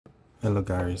Hello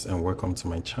guys, and welcome to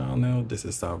my channel. This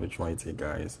is Salvicyt,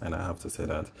 guys, and I have to say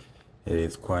that it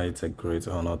is quite a great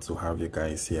honor to have you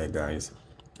guys here, guys.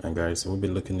 And guys, we'll be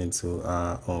looking into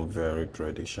our own very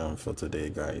prediction for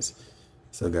today, guys.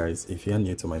 So guys, if you're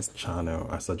new to my channel,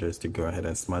 I suggest you go ahead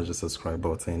and smash the subscribe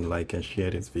button, like and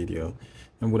share this video.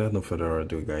 And without no further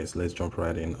ado, guys, let's jump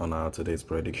right in on our today's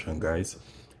prediction, guys.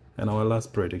 And our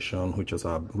last prediction, which was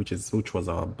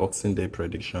our Boxing Day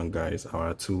prediction, guys,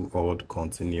 our 2 odd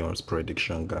continuous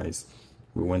prediction, guys,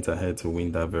 we went ahead to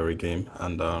win that very game.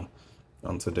 And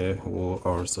today we'll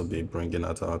also be bringing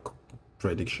out our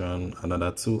prediction,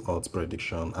 another 2 odds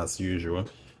prediction as usual,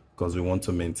 because we want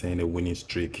to maintain a winning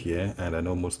streak here. And I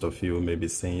know most of you may be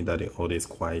saying that the odd is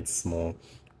quite small,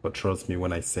 but trust me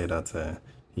when I say that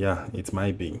yeah, it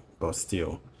might be, but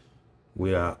still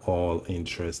we are all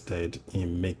interested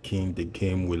in making the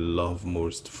game we love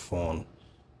most fun.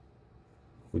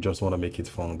 We just want to make it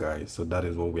fun, guys, so that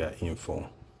is what we are in for.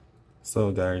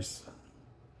 So guys,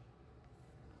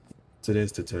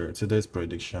 today's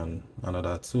prediction,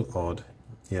 another 2 odd.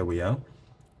 Here we are.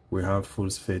 We have Full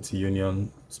Faith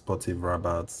Union Sportive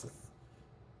Rabat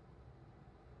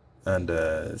and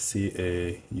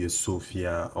CA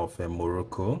Yusufia of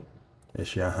Morocco,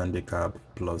 Asia handicap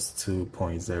plus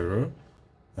 2.0.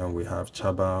 And we have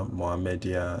Chaba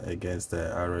Mohamedia against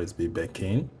the RSB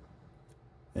Bekin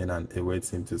in an away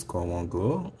team to score 1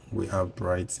 goal. We have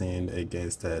Brighton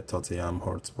against Tottenham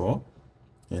Hotspur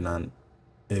in an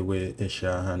away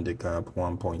Asia handicap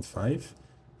 1.5.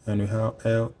 And we have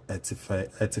El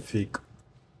Etifak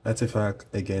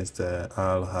against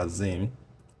Al Hazim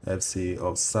FC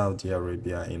of Saudi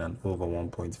Arabia in an over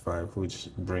 1.5, which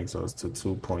brings us to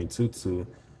 2.22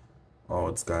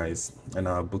 odds, guys. And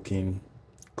our booking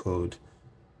code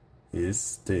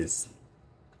is this.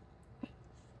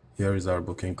 Here is our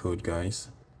booking code, guys.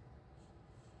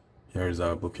 Here is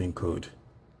our booking code.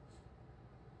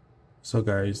 So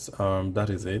guys, that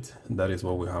is it. That is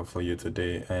what we have for you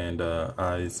today. And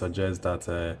I suggest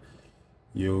that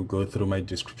you go through my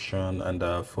description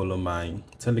and follow my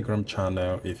Telegram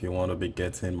channel if you want to be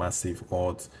getting massive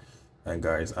odds. And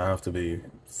guys, I have to be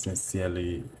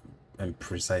sincerely and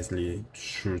precisely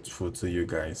truthful to you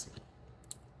guys.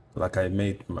 Like I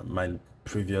made my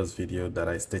previous video that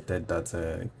I stated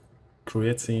that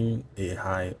creating a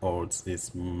high odds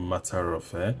is matter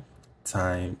of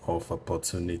time, of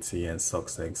opportunity and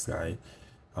success, guy.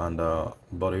 And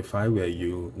but if I were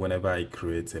you, whenever I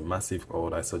create a massive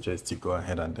odd, I suggest you go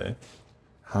ahead and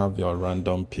have your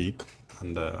random pick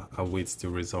and await the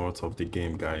result of the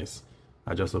game, guys.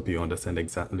 I just hope you understand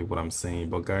exactly what I'm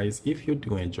saying. But guys, if you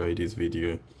do enjoy this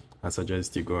video, I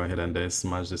suggest you go ahead and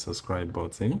smash the subscribe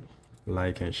button,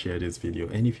 like and share this video.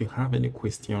 And if you have any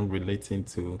question relating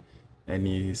to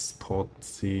any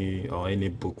sporty or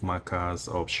any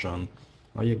bookmarkers option,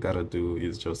 all you gotta do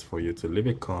is just for you to leave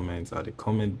a comment at the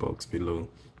comment box below,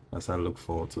 as I look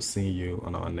forward to seeing you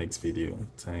on our next video.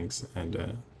 Thanks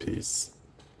and peace.